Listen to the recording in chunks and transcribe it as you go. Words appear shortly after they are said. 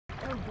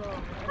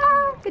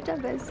Ah, good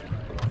job, guys.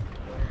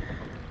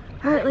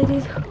 All right,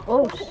 ladies.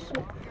 Oh, shit.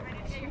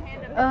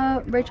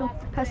 Rachel,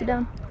 pass it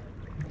down.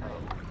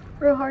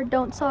 Real hard,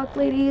 don't suck,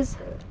 ladies.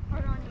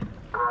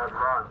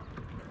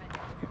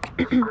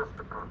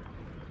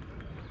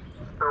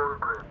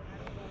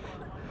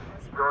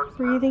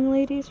 Breathing,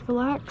 ladies,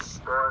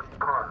 relax.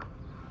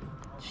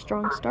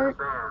 Strong start.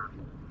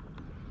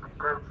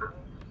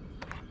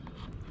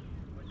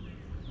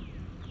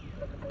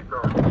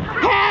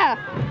 Half!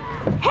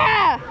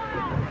 Half!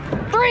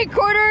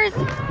 3/4!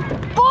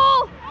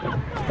 Full!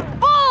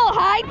 Full!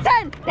 High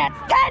 10! That's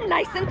 10,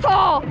 nice and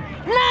tall!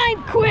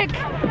 9, quick!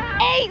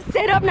 8,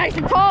 sit up nice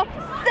and tall!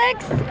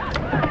 6,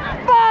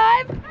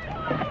 5,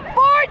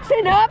 4,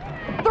 chin up!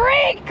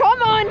 3,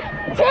 come on!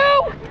 2,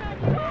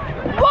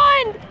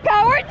 1,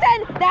 power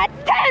 10! That's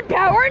 10,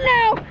 power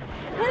now!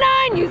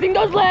 9, using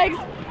those legs!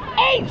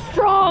 8,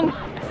 strong!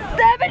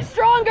 7,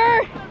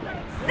 stronger!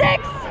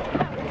 6,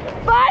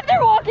 5,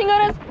 they're walking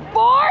on us!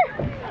 4,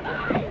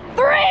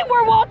 3,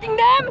 we're walking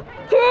them!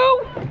 2,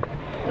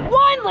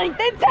 1,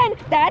 lengthen 10,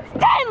 that's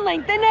 10,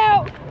 lengthen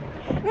out!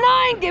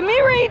 9, give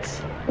me reach!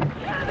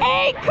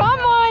 8, come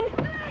on!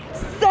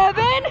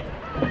 7,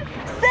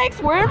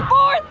 6, we're in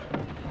 4th!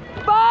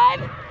 5,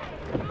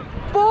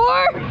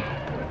 4,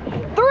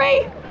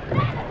 3,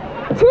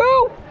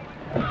 2,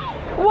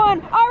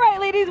 1. All right,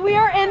 ladies, we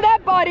are in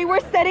that body. We're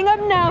setting up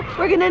now.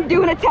 We're gonna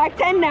do an attack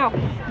 10 now.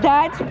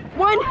 That's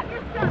 1,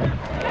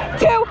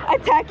 2,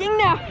 attacking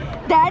now.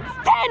 That's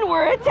 10,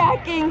 we're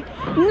attacking.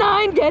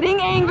 9, getting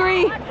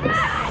angry.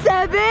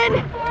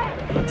 7,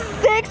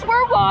 6,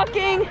 we're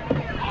walking.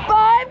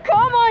 5,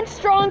 come on,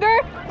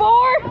 stronger.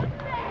 4,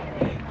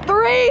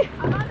 3,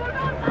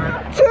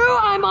 2,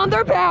 I'm on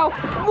their bow.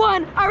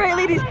 1, all right,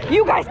 ladies,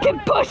 you guys can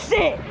push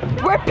it.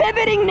 We're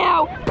pivoting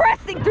now,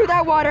 pressing through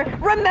that water.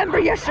 Remember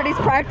yesterday's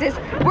practice.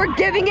 We're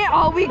giving it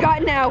all we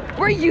got now.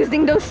 We're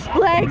using those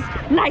legs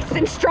nice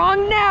and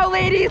strong now,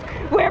 ladies.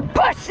 We're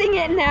pushing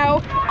it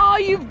now. All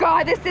you've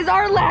got, this is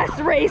our last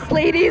race,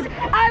 ladies.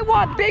 I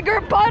want bigger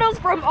puddles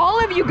from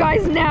all of you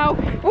guys now.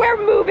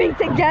 We're moving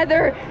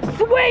together,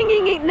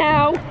 swinging it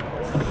now.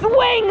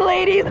 Swing,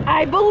 ladies,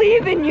 I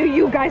believe in you.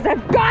 You guys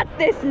have got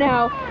this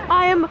now.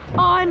 I am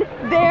on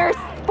their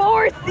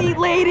 4-seat,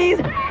 ladies.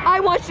 I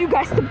want you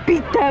guys to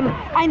beat them.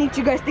 I need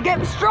you guys to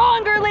get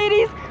stronger,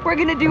 ladies. We're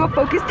gonna do a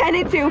focus 10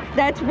 and 2.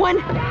 That's 1,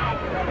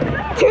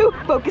 2,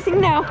 focusing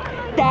now.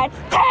 That's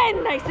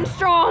 10, nice and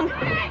strong.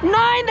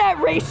 9, that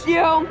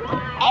ratio.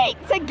 8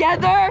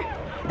 together.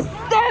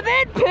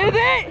 7,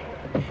 pivot.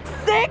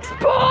 6,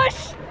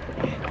 push.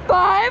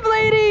 5,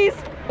 ladies.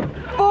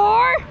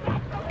 4,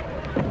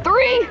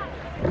 3,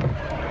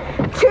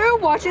 2,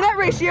 watching that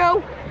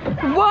ratio.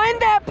 1,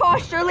 that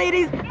posture,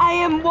 ladies. I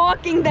am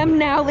walking them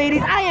now,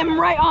 ladies. I am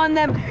right on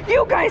them.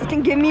 You guys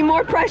can give me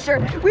more pressure.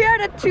 We are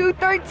at a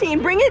 213.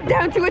 Bring it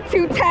down to a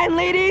 210,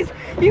 ladies.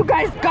 You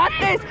guys got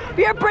this.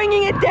 We are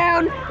bringing it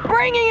down.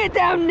 Bringing it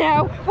down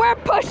now. We're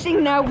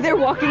pushing now. They're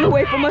walking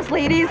away from us,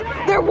 ladies.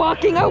 They're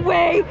walking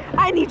away.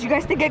 I need you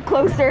guys to get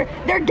closer.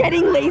 They're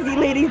getting lazy,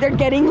 ladies. They're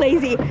getting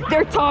lazy.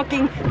 They're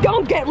talking.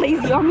 Don't get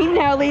lazy on me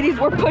now, ladies.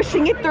 We're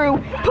pushing it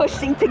through.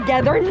 Pushing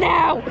together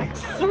now.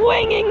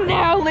 Swinging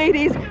now,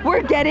 ladies.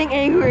 We're getting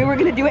angry. We're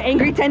gonna do an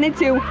angry 10 and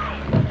 2.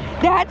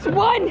 That's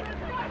 1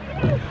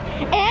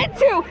 and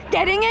 2.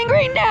 Getting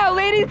angry now,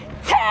 ladies.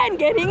 10,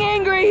 getting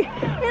angry.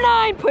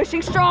 9,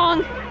 pushing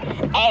strong.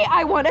 8,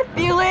 I wanna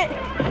feel it.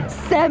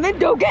 7,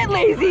 don't get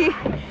lazy.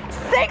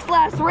 6,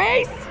 last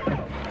race.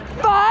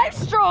 5,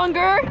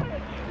 stronger.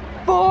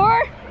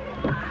 4,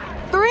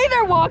 3,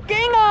 they're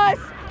walking us.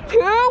 2,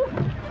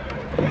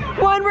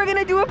 1, we're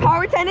gonna do a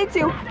power 10 and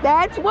 2.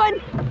 That's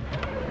 1,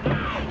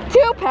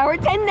 2, power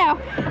 10 now.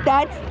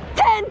 That's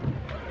 10.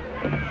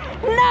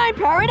 9,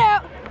 power it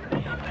out.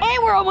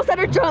 8, we're almost at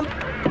our jump.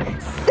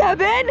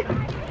 7,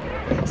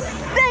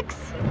 6,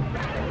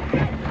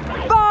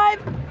 5,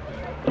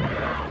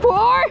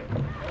 4,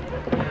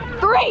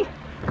 3,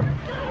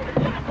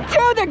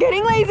 2, they're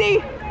getting lazy.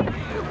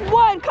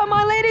 1, come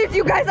on, ladies,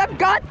 you guys have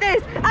got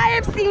this. I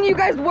have seen you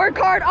guys work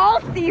hard all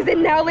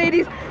season now,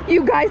 ladies.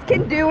 You guys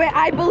can do it.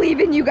 I believe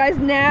in you guys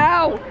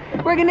now.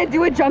 We're gonna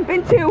do a jump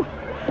in 2.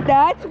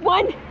 That's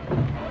 1.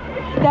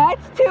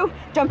 That's 2.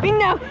 Jumping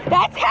now.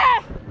 That's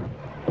half.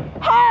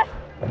 Half.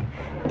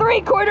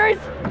 3/4.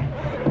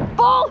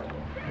 Full.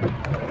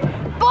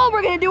 Full.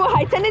 We're going to do a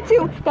high 10 and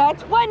 2.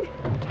 That's 1,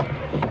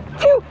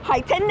 2.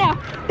 High 10 now.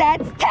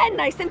 That's 10.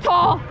 Nice and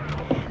tall.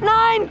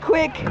 9.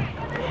 Quick.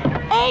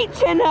 8.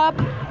 Chin up.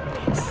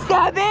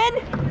 7.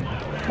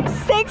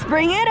 6.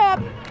 Bring it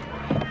up.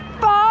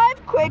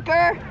 5.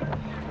 Quicker.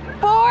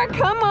 4.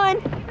 Come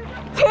on.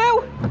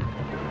 2.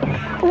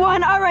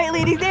 1, all right,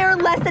 ladies, they are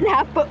less than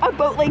half a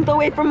boat length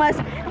away from us.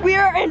 We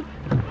are in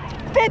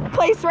 5th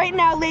place right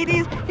now,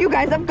 ladies. You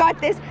guys have got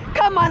this.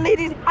 Come on,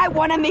 ladies, I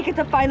want to make it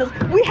to finals.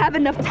 We have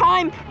enough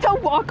time to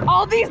walk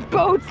all these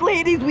boats,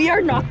 ladies. We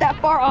are not that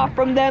far off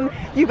from them.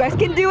 You guys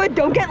can do it.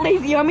 Don't get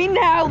lazy on me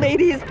now,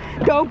 ladies.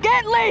 Don't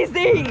get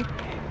lazy.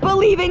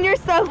 Believe in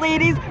yourself,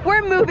 ladies.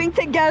 We're moving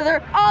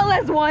together, all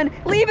as one.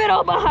 Leave it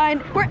all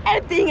behind. We're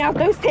emptying out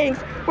those tanks.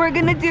 We're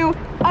gonna do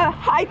a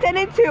high 10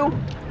 and 2.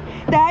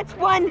 That's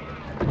 1.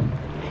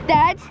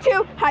 That's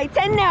 2. High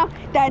 10 now.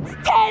 That's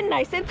 10.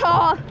 Nice and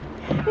tall.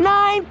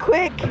 9.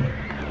 Quick.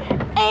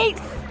 8.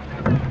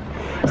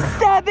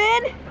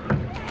 7.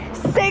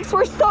 6.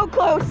 We're so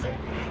close.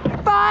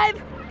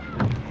 5.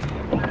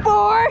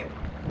 4.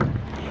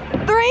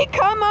 3.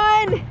 Come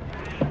on.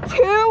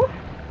 2.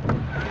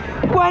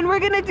 1. We're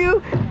gonna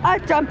do a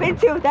jump in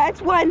 2.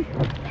 That's 1.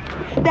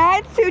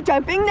 That's 2.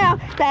 Jumping now.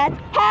 That's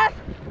half.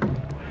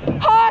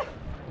 Half.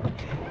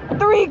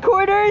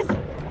 3/4.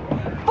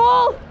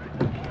 Full.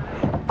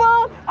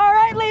 Full. All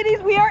right,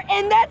 ladies, we are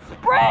in that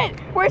sprint.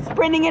 We're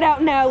sprinting it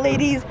out now,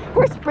 ladies.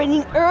 We're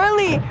sprinting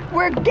early.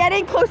 We're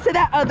getting close to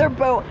that other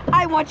boat.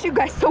 I want you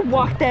guys to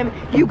walk them.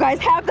 You guys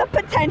have the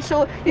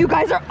potential. You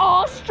guys are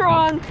all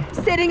strong,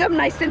 sitting up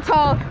nice and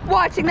tall,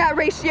 watching that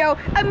ratio.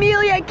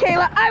 Amelia and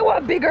Kayla, I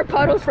want bigger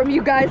puddles from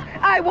you guys.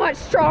 I want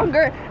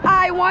stronger.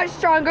 I want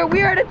stronger.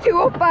 We are at a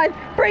 205.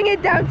 Bring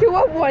it down to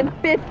a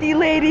 150,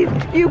 ladies.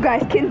 You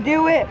guys can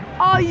do it.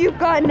 All you've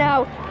got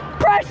now.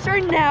 Pressure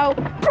now.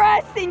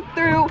 Pressing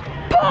through.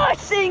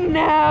 Pushing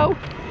now.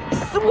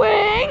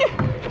 Swing.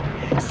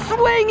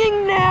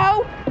 Swinging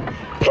now.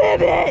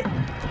 Pivot.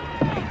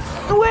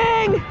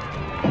 Swing.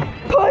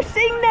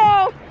 Pushing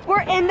now.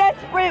 We're in that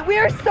sprint. We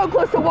are so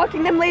close to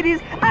walking them,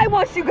 ladies. I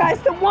want you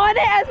guys to want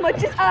it as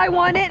much as I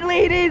want it,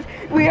 ladies.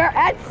 We are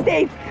at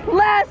State's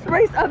last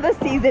race of the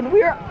season.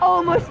 We are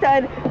almost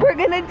done. We're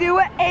gonna do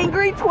an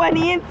angry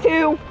 20 and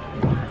 2.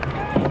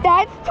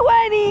 That's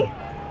 20.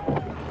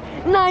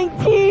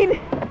 19.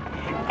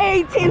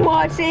 18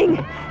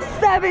 watching.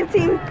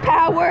 17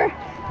 power.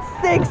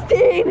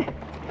 16.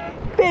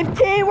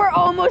 15. We're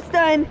almost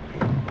done.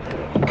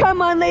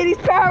 Come on, ladies,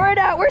 power it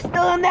out. We're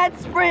still in that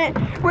sprint.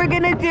 We're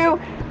gonna do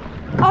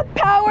a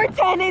power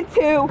 10 and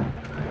 2.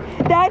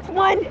 That's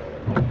 1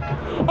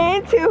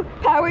 and 2.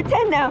 Power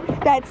 10 now.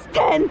 That's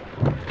 10.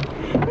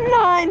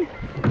 9.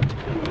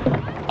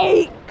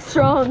 8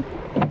 strong.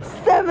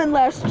 7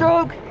 last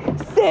stroke.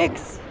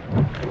 6.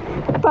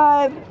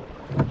 5.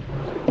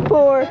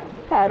 4.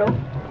 Paddle.